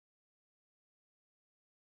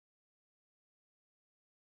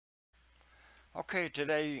Okay,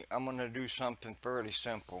 today I'm going to do something fairly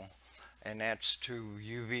simple, and that's to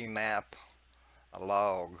UV map a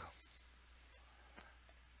log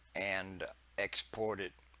and export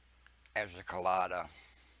it as a collada,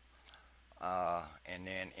 and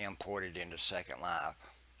then import it into Second Life.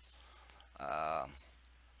 Uh,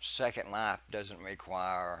 Second Life doesn't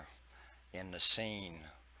require in the scene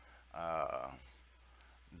uh,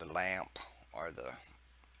 the lamp or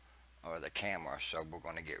the camera, so we're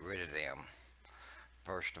going to get rid of them.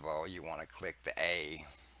 First of all, you want to click the A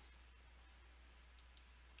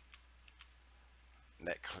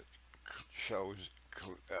that shows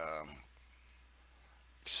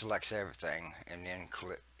selects everything, and then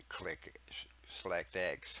click select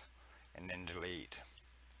X and then delete,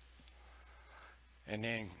 and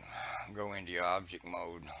then go into your object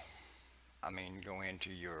mode. Go into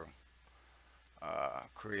your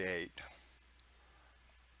create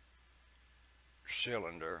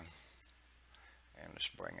cylinder, and let's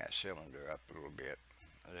bring that cylinder up a little bit.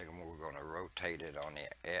 I think we're going to rotate it on the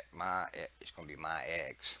it's going to be my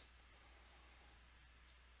X,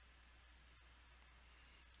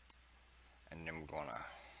 and then we're going to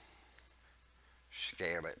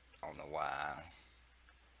scale it on the Y,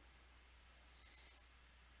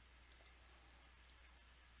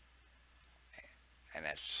 and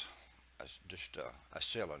that's just a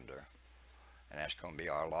cylinder, and that's going to be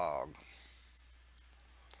our log.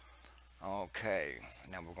 Okay,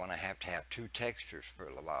 now we're going to have two textures for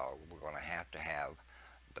the log. We're going to have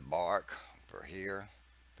the bark for here,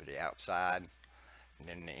 for the outside, and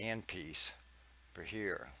then the end piece for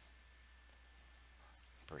here,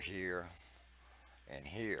 and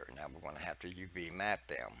here. Now we're going to have to UV map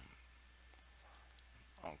them.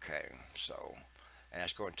 Okay, so, and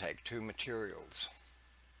that's going to take two materials.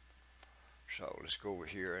 So let's go over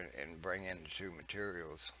here and bring in the two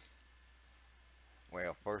materials.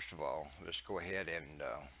 Well, first of all, let's go ahead and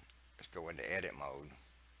let's go into edit mode.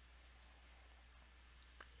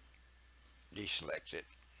 Deselect it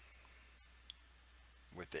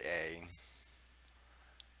with the A,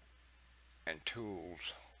 and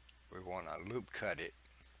tools. We want to loop cut it.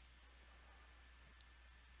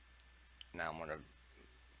 Now I'm going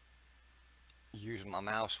to use my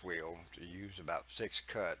mouse wheel to use about 6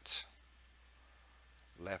 cuts.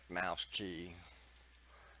 Left mouse key,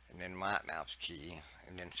 and then right mouse key,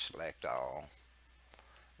 and then select all.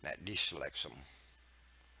 And that deselects them.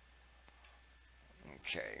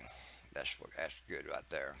 Okay, that's good right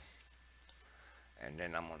there. And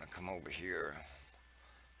then I'm going to come over here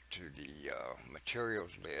to the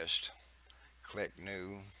materials list, click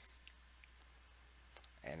new,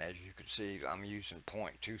 and as you can see, I'm using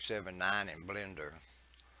 0.279 in Blender,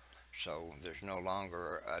 so there's no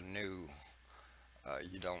longer a new.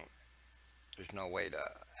 You don't. There's no way to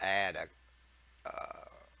add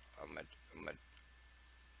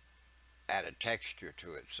add a texture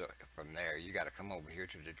to it. So from there, you got to come over here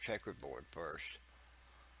to the checkerboard first,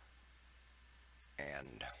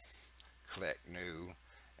 and click new,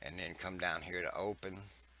 and then come down here to open,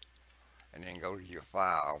 and then go to your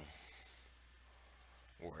file,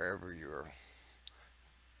 wherever your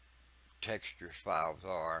textures files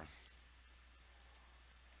are.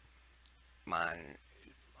 Mine,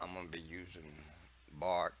 I'm going to be using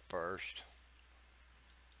bark first.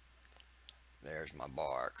 There's my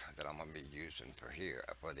bark that I'm going to be using for here,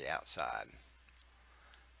 for the outside.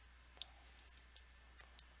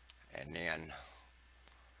 And then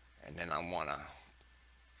I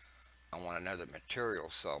want another material,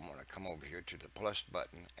 so I'm going to come over here to the plus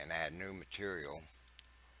button and add new material,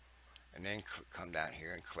 and then come down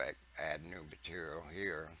here and click add new material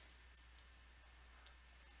here.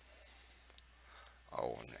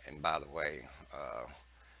 Oh, and by the way,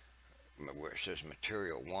 where it says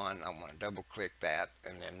material 1, I want to double click that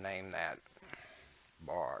and then name that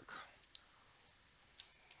bark.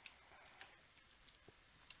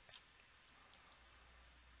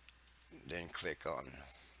 Then click on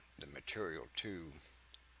the material 2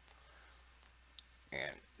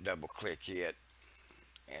 and double click it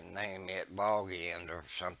and name it log end or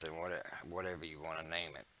something, whatever you want to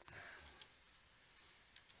name it.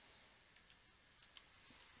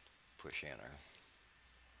 Push enter,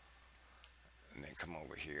 and then come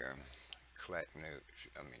over here, click new,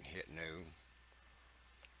 hit new,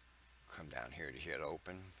 come down here to hit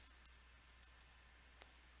open.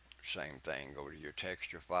 Same thing, go to your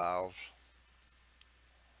texture files.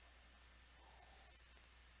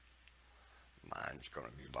 Mine's going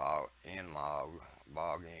to be log in,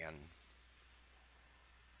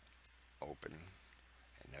 open,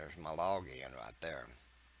 and there's my log in right there.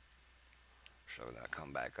 So then I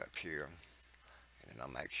come back up here, and then I'll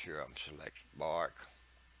make sure I'm select bark,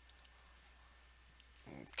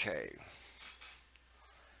 Okay,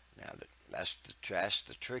 now that's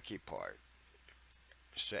the tricky part,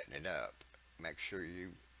 setting it up. Make sure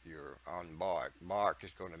you're on bark. Bark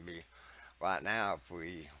is going to be right now.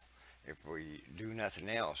 If we do nothing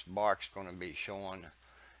else, bark's going to be showing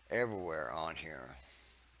everywhere on here,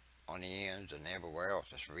 on the ends and everywhere else.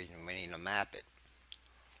 That's the reason we need to map it.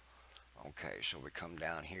 Okay, so we come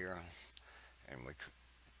down here and we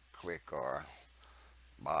click our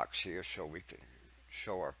box here so we can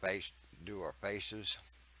show our face, do our faces,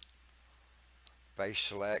 face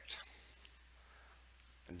select,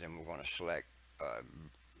 and then we're going to select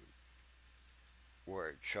where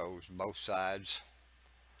it shows both sides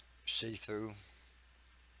see through.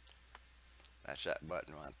 That's that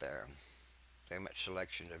button right there. Limit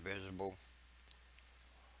selection to visible.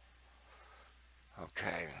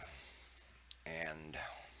 Okay, and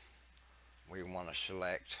we want to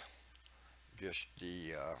select just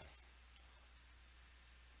the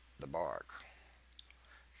bark.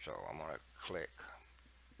 So I'm going to click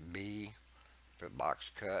B for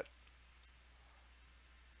box cut,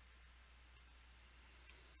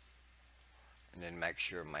 and then make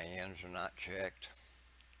sure my ends are not checked.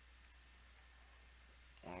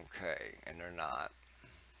 Okay, and they're not.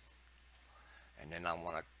 And then I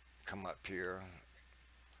want to come up here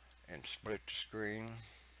and split the screen,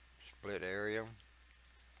 split area,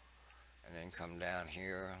 and then come down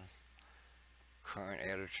here, current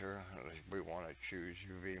editor. We want to choose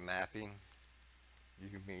UV mapping,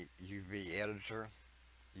 UV editor,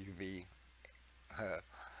 UV,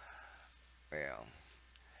 well,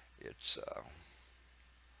 it's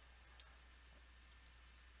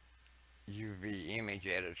UV image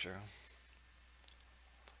editor.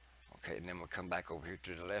 Okay, and then we'll come back over here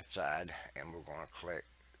to the left side and we're going to click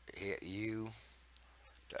hit U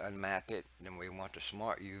to unmap it. Then we want the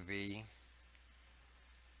smart UV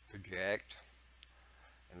project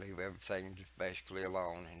and leave everything just basically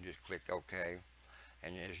alone and just click OK.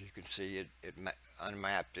 And as you can see, it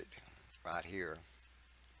unmapped it right here.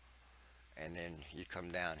 And then you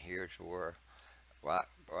come down here to where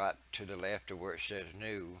right to the left of where it says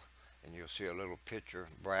new, and you'll see a little picture,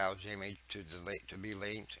 browse image to be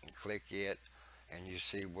linked, and click it, and you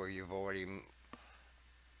see where you've already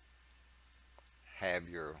have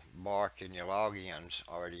your bark and your logins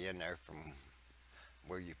already in there from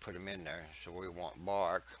where you put them in there. So we want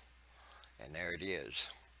bark, and there it is.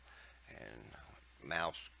 And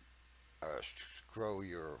mouse, scroll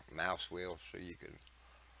your mouse wheel so you can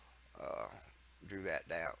do that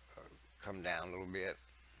down, come down a little bit.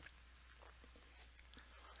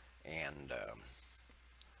 And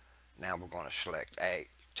now we're going to select A,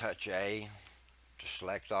 touch A to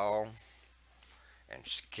select all, and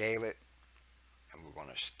scale it, and we're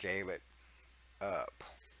going to scale it up,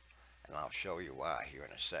 and I'll show you why here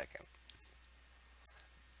in a second.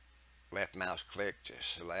 Left mouse click to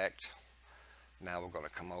select. Now we're going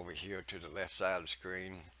to come over here to the left side of the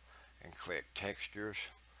screen and click textures,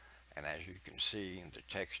 and as you can see, the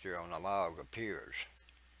texture on the log appears.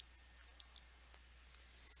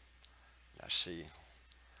 Now see,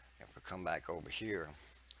 if we come back over here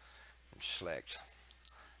and select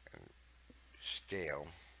and scale,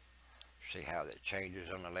 see how that changes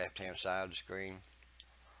on the left hand side of the screen.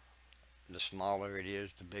 The smaller it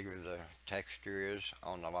is, the bigger the texture is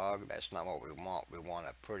on the log. That's not what we want. We want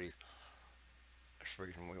a pretty, that's the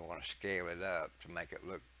reason we want to scale it up to make it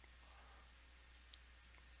look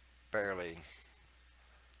fairly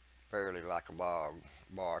like a log,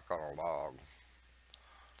 bark on a log.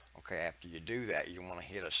 Okay, after you do that, you want to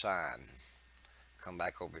hit assign. Come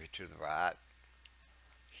back over here to the right,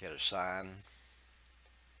 hit assign.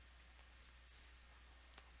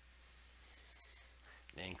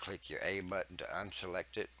 Then click your A button to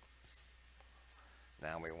unselect it.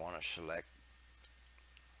 Now we want to select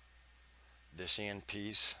this end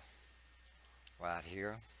piece right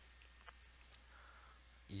here.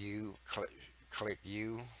 Click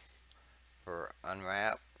U for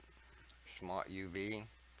unwrap, smart UV.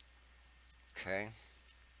 Okay,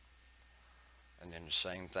 and then the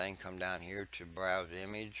same thing, come down here to browse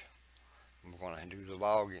image. We're going to do the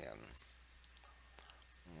login.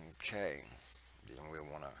 Okay, then we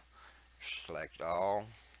want to select all,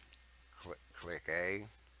 click A,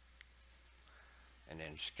 and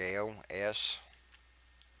then scale S,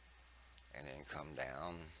 and then come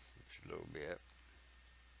down just a little bit.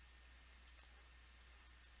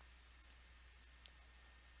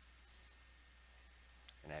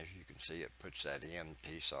 And as you can see, it puts that end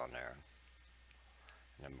piece on there.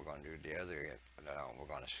 And then we're going to do the other end. We're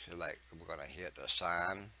going to select, we're going to hit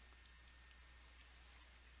assign.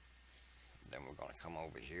 Then we're going to come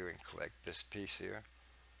over here and collect this piece here.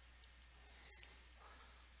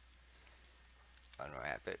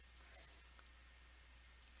 unwrap it.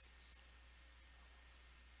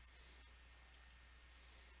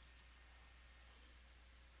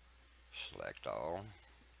 Select all.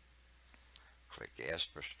 Click S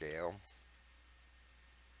for scale.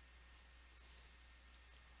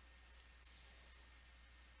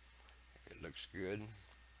 If it looks good,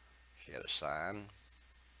 hit assign.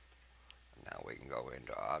 Now we can go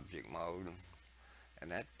into object mode. And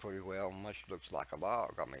that pretty well much looks like a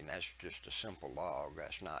log. I mean, that's just a simple log.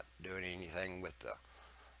 That's not doing anything with the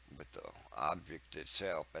object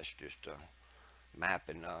itself. That's just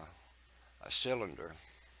mapping a cylinder.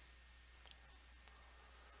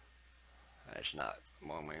 That's not,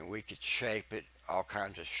 well, I mean, we could shape it, all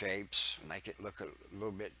kinds of shapes, make it look a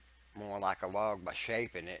little bit more like a log by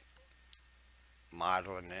shaping it,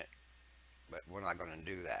 modeling it, but we're not going to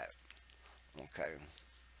do that. Okay.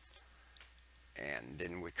 And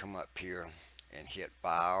then we come up here and hit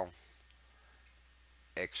File,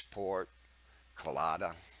 Export,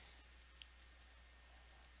 Collada,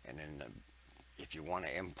 and then if you want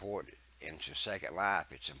to import it into Second Life,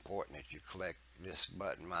 it's important that you click this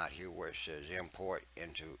button right here where it says Import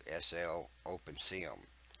into SL OpenSim.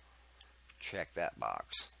 Check that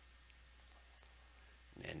box.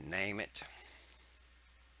 And then name it.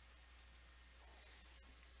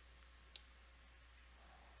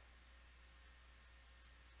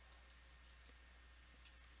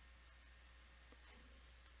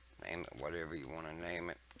 Name it whatever you want to name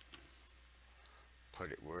it.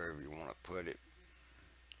 Put it wherever you want to put it.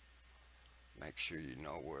 Make sure you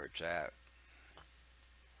know where it's at.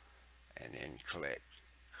 And then click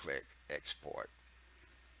Export.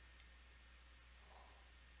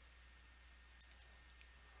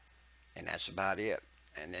 And that's about it.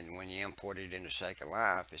 And then when you import it into Second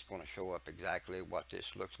Life, it's going to show up exactly what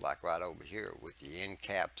this looks like right over here with the end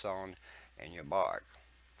caps on and your bark.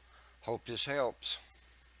 Hope this helps.